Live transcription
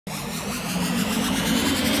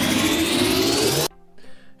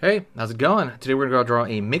Hey, how's it going? Today we're going to go draw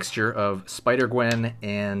a mixture of Spider-Gwen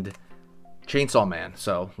and Chainsaw Man.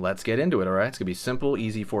 So let's get into it, alright? It's going to be simple,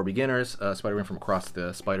 easy for beginners. Spider-Gwen from across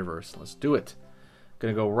the Spiderverse. Let's do it.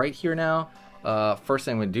 Going to go right here now. First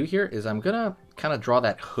thing I'm going to do here is I'm going to kind of draw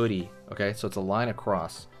that hoodie. Okay, so it's a line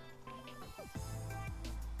across.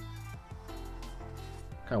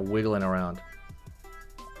 Kind of wiggling around.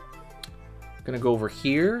 Going to go over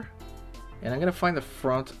here. And I'm going to find the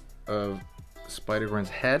front of Spider-Gwen's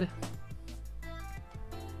head,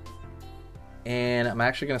 and I'm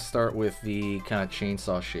actually going to start with the kind of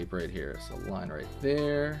chainsaw shape right here. So line right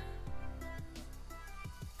there,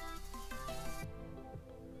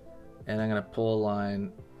 and I'm going to pull a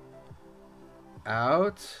line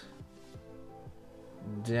out,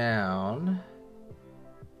 down.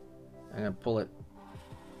 I'm going to pull it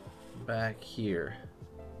back here,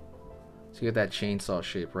 so you get that chainsaw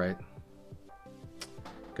shape, right?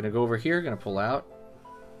 Gonna go over here, gonna pull out,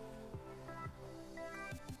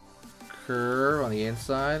 curve on the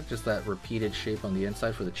inside, just that repeated shape on the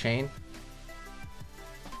inside for the chain.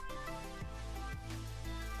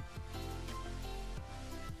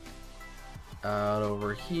 Out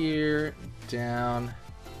over here, down,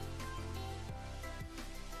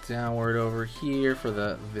 downward over here for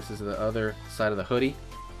this is the other side of the hoodie.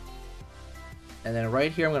 And then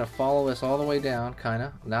right here I'm gonna follow this all the way down,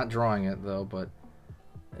 kinda, not drawing it though, but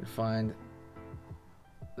and find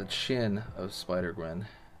the chin of Spider-Gwen.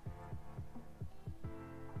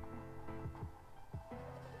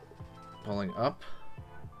 Pulling up.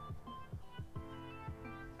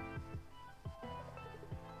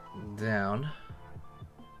 Down.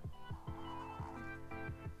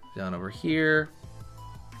 Down over here.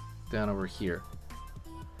 Down over here.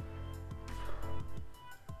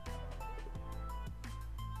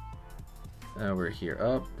 Over here.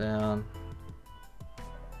 Up, down.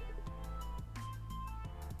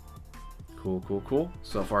 Cool, cool, cool.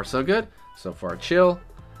 So far, so good. So far, chill.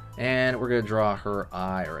 And we're going to draw her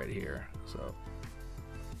eye right here. So,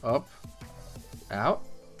 up, out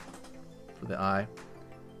for the eye.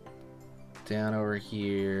 Down over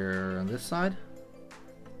here on this side.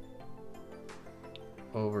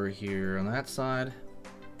 Over here on that side.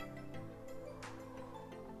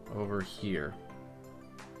 Over here.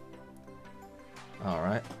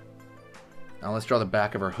 Alright. Now let's draw the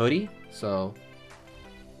back of her hoodie. So,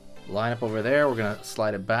 line up over there, we're going to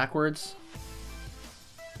slide it backwards.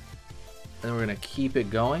 Then we're going to keep it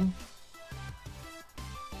going.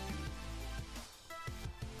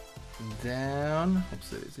 Down.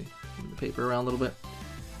 Oops, easy. Move the paper around a little bit.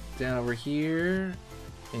 Down over here.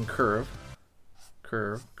 And curve.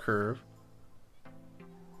 Curve, curve.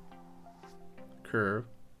 Curve.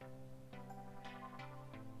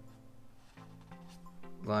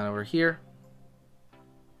 Line over here.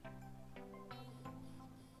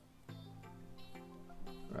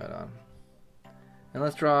 Right on. And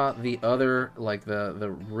let's draw the other, like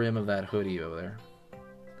the rim of that hoodie over there.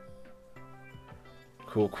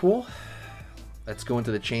 Cool, cool. Let's go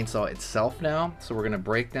into the chainsaw itself now. So we're going to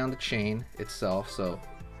break down the chain itself. So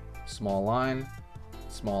small line,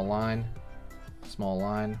 small line, small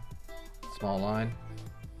line, small line,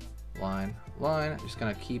 line, line. I'm just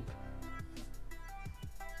going to keep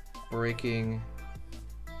breaking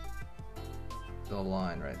the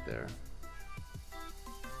line right there.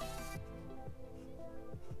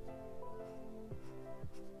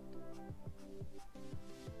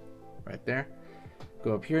 Right there.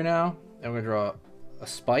 Go up here now, and we're going to draw a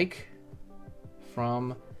spike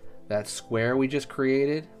from that square we just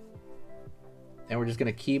created, and we're just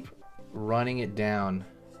going to keep running it down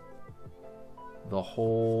the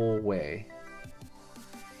whole way.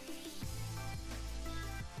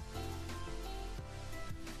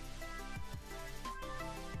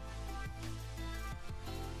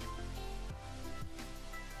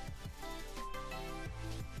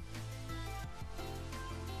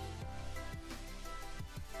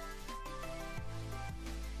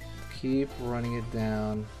 Keep running it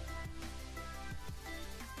down.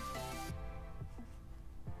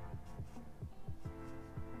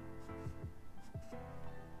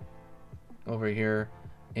 Over here,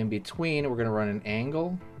 in between, we're going to run an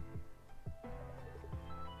angle.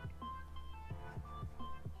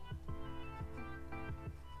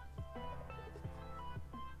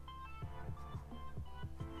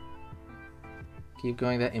 Keep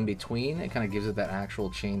going that in between. It kind of gives it that actual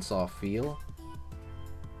chainsaw feel.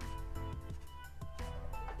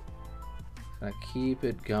 Keep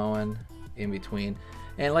it going in between.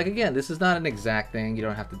 And like, again, this is not an exact thing. You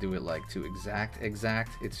don't have to do it like to exact.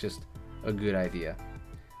 It's just a good idea.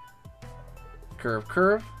 Curve,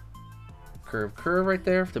 curve. Curve, curve right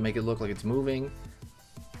there to make it look like it's moving.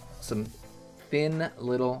 some thin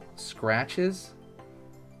little scratches.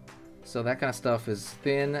 So that kind of stuff is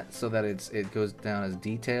thin so that it goes down as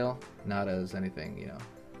detail, not as anything, you know,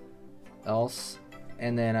 else.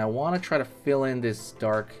 And then I want to try to fill in this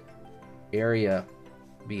dark area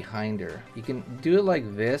behind her. You can do it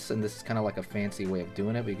like this, and this is kind of like a fancy way of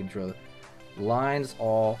doing it, but you can draw lines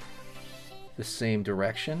all the same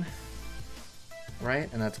direction, right?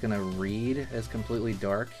 And that's gonna read as completely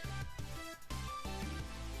dark,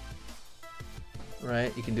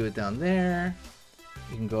 right? You can do it down there.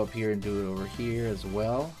 You can go up here and do it over here as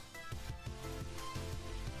well.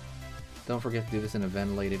 Don't forget to do this in a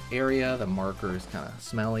ventilated area. The marker is kind of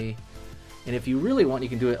smelly. And if you really want, you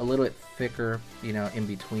can do it a little bit thicker, you know, in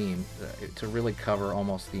between to really cover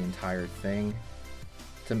almost the entire thing.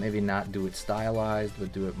 To maybe not do it stylized,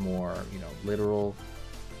 but do it more, you know, literal.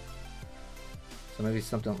 So maybe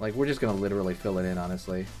something like, we're just going to literally fill it in,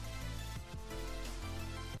 honestly.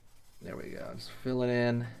 There we go. Just fill it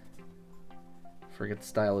in. Forget the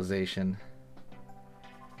stylization,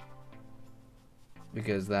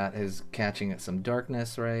 because that is catching at some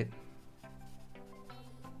darkness, right?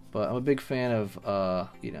 But I'm a big fan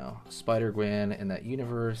of, you know, Spider-GWEN and that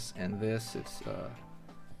universe, and this. It's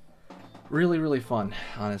really, really fun,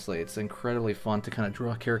 honestly. It's incredibly fun to kind of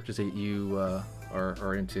draw characters that you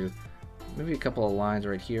are into. Maybe a couple of lines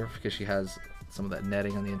right here, because she has some of that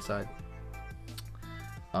netting on the inside.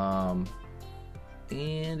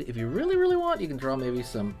 And if you really, really want, you can draw maybe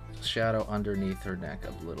some shadow underneath her neck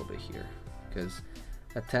a little bit here, because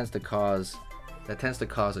that tends to cause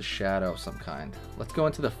a shadow of some kind. Let's go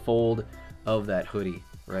into the fold of that hoodie,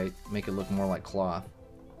 right? Make it look more like cloth.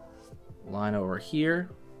 Line over here.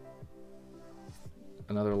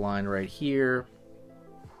 Another line right here.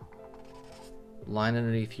 Line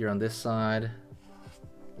underneath here on this side.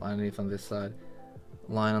 Line underneath on this side.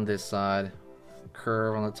 Line on this side.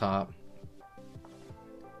 Curve on the top.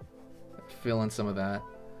 Fill in some of that.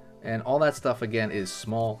 And all that stuff, again, is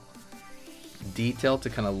small detail to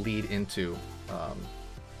kind of lead into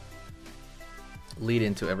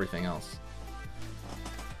everything else.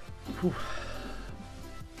 Whew.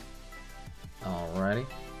 Alrighty.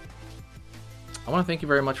 I want to thank you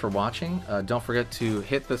very much for watching. Don't forget to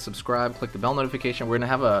hit the subscribe, click the bell notification. We're going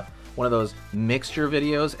to have one of those mixture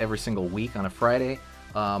videos every single week on a Friday.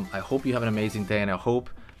 I hope you have an amazing day, and I hope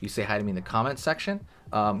you say hi to me in the comments section.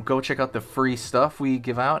 Go check out the free stuff we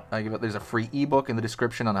give out. There's a free ebook in the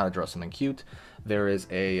description on how to draw something cute. There is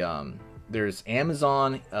there's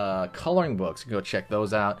Amazon coloring books. Go check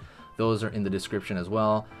those out. Those are in the description as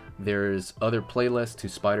well. There's other playlists to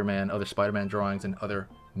Spider-Man, other Spider-Man drawings, and other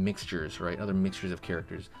mixtures, right? Other mixtures of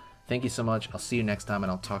characters. Thank you so much. I'll see you next time,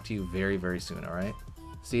 and I'll talk to you very, very soon, all right?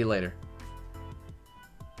 See you later.